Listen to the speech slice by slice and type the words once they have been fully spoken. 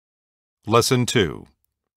Lesson 2.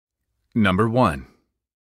 Number 1.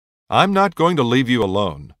 I'm not going to leave you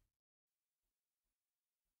alone.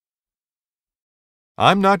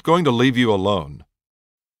 I'm not going to leave you alone.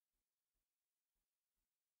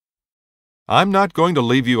 I'm not going to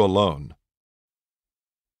leave you alone.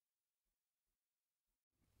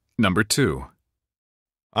 Number 2.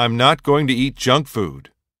 I'm not going to eat junk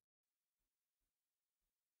food.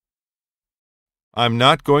 I'm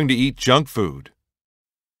not going to eat junk food.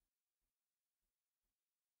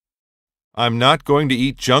 I'm not going to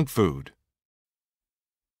eat junk food.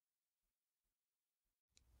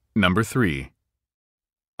 Number 3.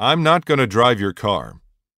 I'm not going to drive your car.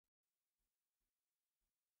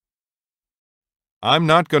 I'm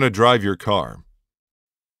not going to drive your car.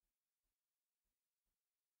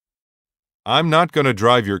 I'm not going to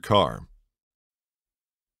drive your car.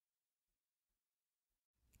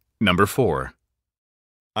 Number 4.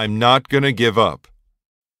 I'm not going to give up.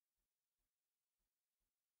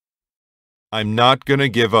 I'm not going to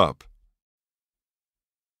give up.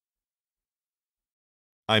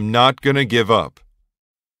 I'm not going to give up.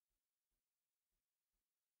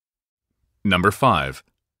 Number 5.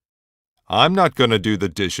 I'm not going to do the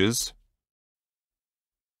dishes.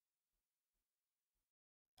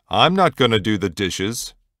 I'm not going to do the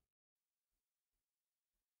dishes.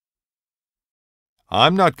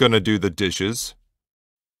 I'm not going to do the dishes.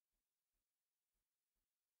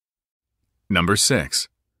 Number 6.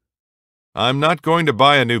 I'm not going to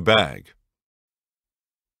buy a new bag.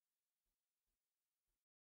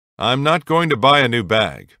 I'm not going to buy a new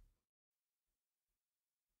bag.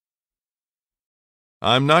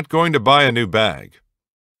 I'm not going to buy a new bag.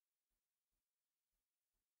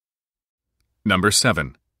 Number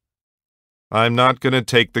 7. I'm not going to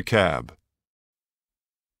take the cab.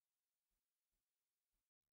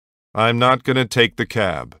 I'm not going to take the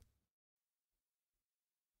cab.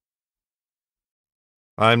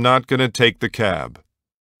 I'm not going to take the cab.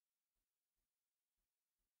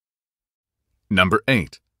 Number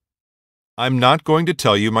 8. I'm not going to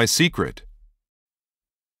tell you my secret.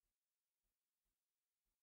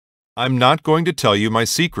 I'm not going to tell you my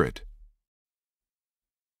secret.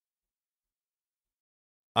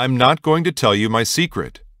 I'm not going to tell you my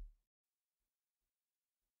secret.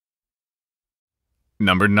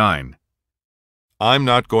 Number 9. I'm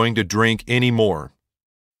not going to drink any more.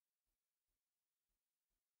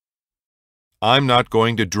 I'm not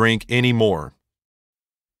going to drink any more.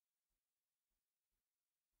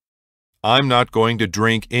 I'm not going to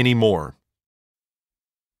drink any more.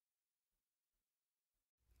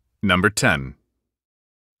 Number 10.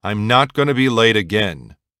 I'm not going to be late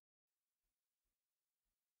again.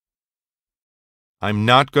 I'm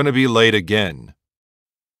not going to be late again.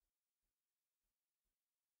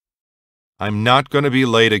 I'm not going to be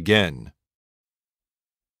late again.